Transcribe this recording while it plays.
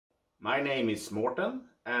My name is Morten,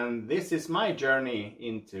 and this is my journey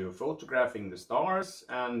into photographing the stars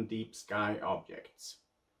and deep sky objects.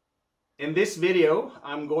 In this video,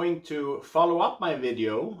 I'm going to follow up my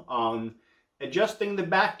video on adjusting the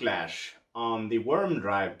backlash on the worm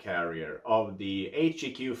drive carrier of the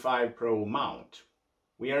HEQ5 Pro mount.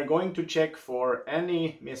 We are going to check for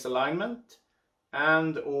any misalignment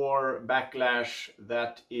and or backlash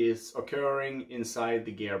that is occurring inside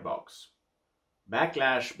the gearbox.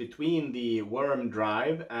 Backlash between the worm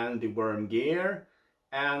drive and the worm gear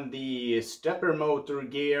and the stepper motor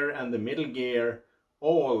gear and the middle gear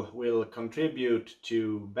all will contribute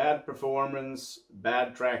to bad performance,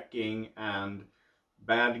 bad tracking and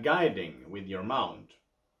bad guiding with your mount.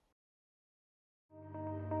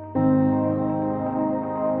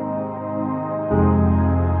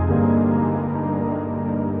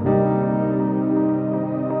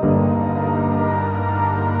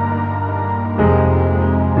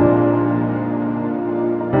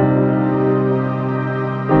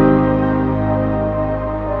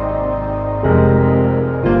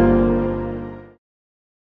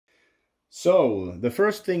 So, the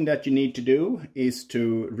first thing that you need to do is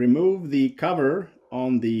to remove the cover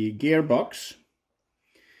on the gearbox.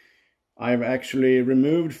 I've actually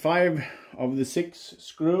removed 5 of the 6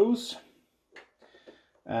 screws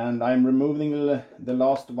and I'm removing the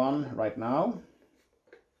last one right now.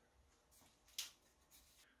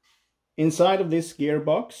 Inside of this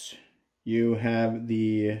gearbox you have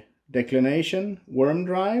the declination worm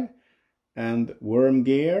drive and worm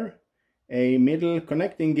gear, a middle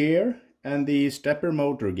connecting gear and the stepper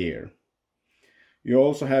motor gear. You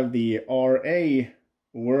also have the RA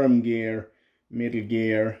worm gear, middle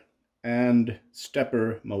gear and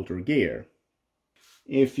stepper motor gear.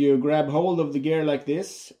 If you grab hold of the gear like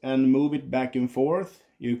this and move it back and forth,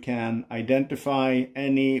 you can identify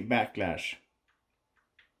any backlash.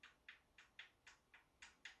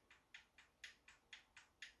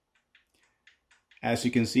 As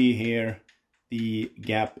you can see here, the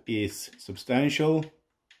gap is substantial.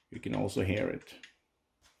 You can also hear it.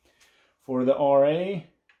 For the RA,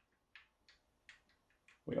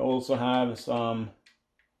 we also have some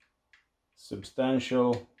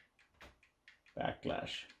substantial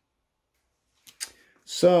backlash.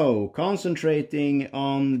 So, concentrating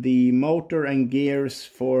on the motor and gears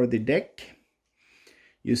for the DEC,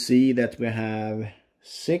 you see that we have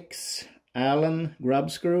 6 Allen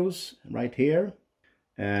grub screws right here.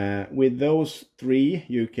 With those 3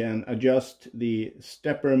 you can adjust the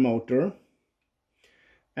stepper motor,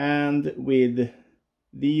 and with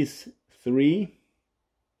these 3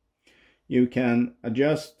 you can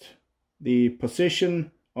adjust the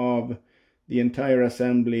position of the entire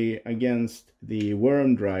assembly against the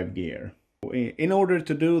worm drive gear. In order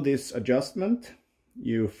to do this adjustment,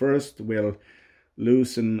 you first will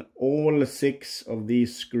loosen all 6 of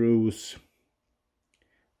these screws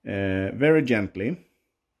very gently.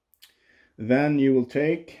 Then you will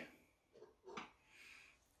take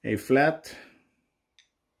a flat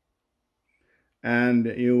and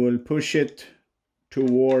you will push it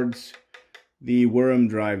towards the worm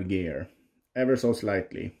drive gear ever so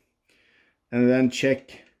slightly, and then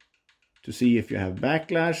check to see if you have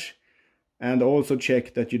backlash, and also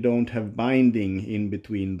check that you don't have binding in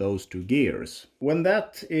between those 2 gears. When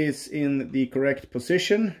that is in the correct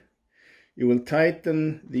position, you will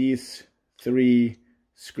tighten these 3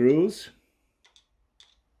 screws.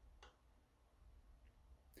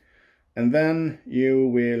 And then you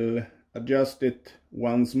will adjust it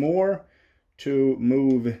once more to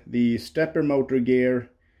move the stepper motor gear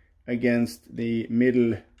against the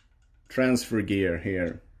middle transfer gear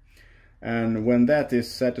here. And when that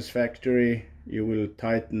is satisfactory, you will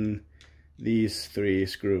tighten these 3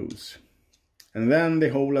 screws. And then the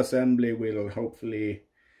whole assembly will hopefully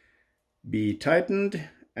be tightened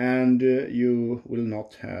and you will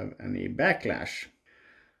not have any backlash.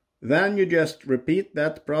 Then you just repeat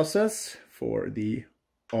that process for the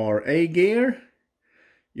RA gear.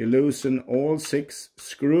 You loosen all 6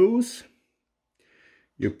 screws.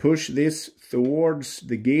 You push this towards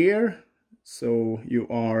the gear so you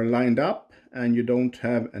are lined up and you don't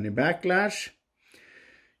have any backlash.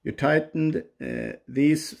 You tightened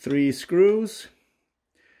these 3 screws.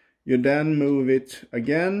 You then move it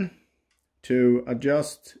again to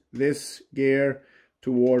adjust this gear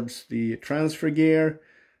towards the transfer gear,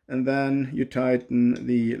 and then you tighten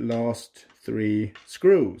the last 3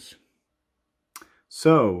 screws.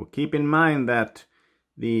 So keep in mind that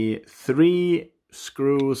the 3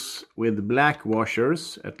 screws with black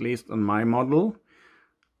washers, at least on my model,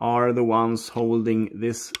 are the ones holding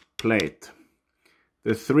this plate.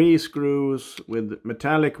 The 3 screws with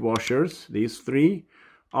metallic washers, these 3,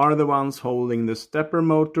 are the ones holding the stepper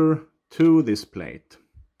motor to this plate.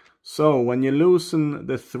 So when you loosen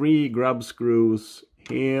the 3 grub screws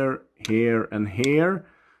here, here and here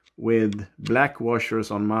with black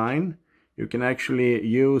washers on mine, you can actually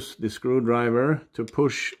use the screwdriver to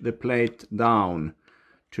push the plate down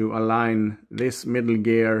to align this middle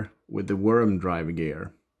gear with the worm drive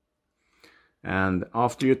gear. And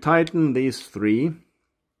after you tighten these 3,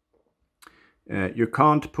 you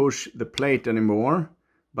can't push the plate anymore,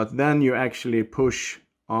 but then you actually push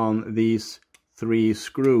on these 3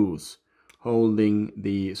 screws holding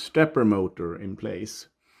the stepper motor in place,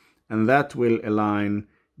 and that will align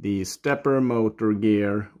the stepper motor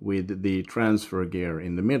gear with the transfer gear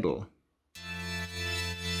in the middle.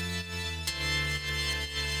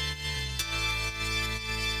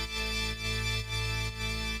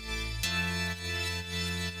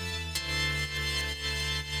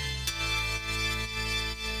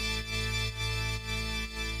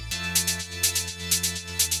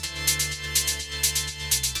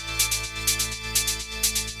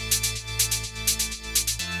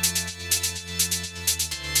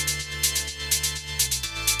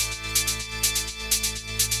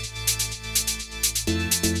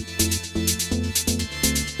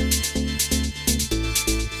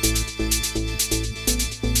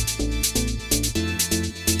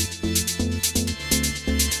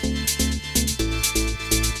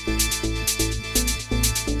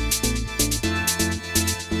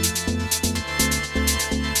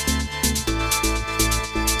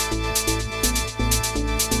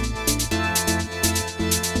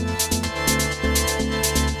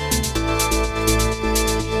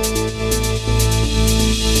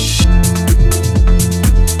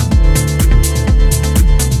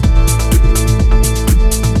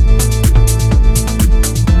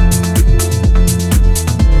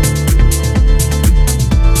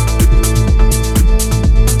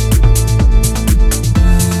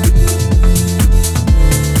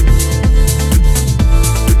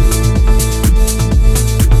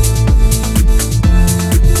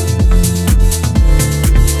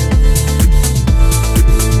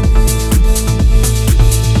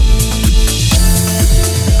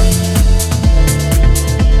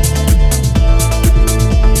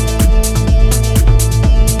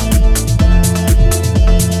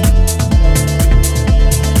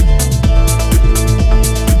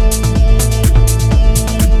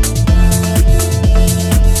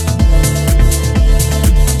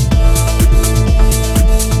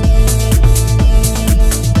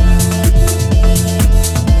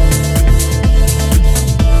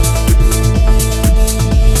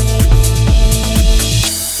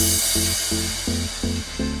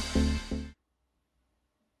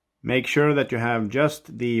 Make sure that you have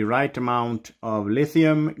just the right amount of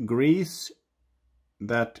lithium grease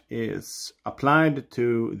that is applied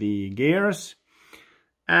to the gears,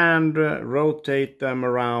 and rotate them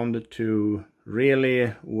around to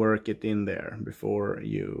really work it in there before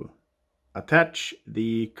you attach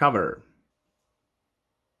the cover.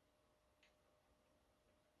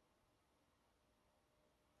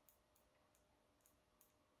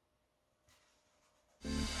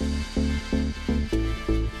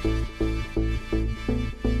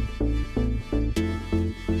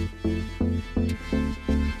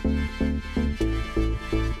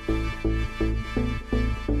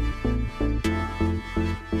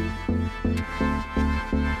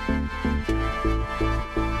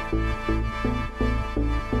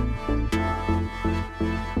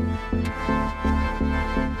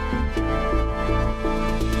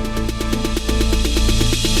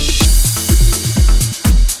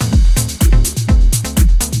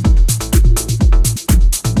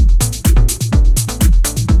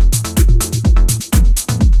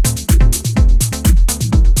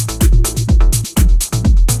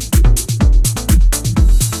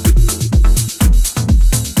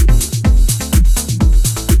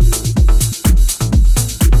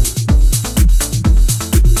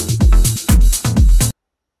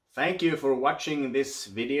 Thank you for watching this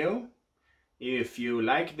video. If you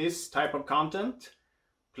like this type of content,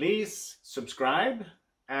 please subscribe,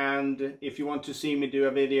 and if you want to see me do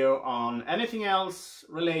a video on anything else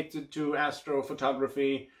related to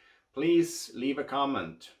astrophotography, please leave a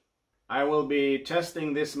comment. I will be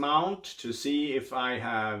testing this mount to see if I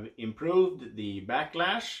have improved the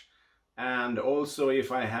backlash, and also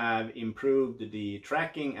if I have improved the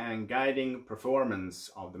tracking and guiding performance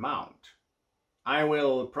of the mount. I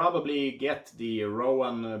will probably get the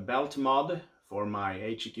Rowan belt mod for my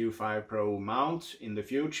HEQ5 Pro mount in the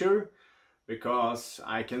future, because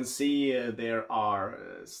I can see there are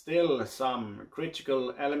still some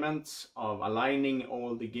critical elements of aligning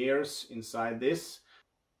all the gears inside this.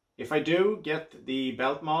 If I do get the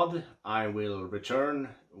belt mod, I will return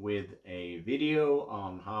with a video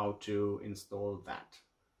on how to install that.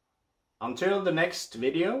 Until the next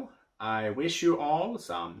video, I wish you all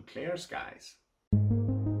some clear skies.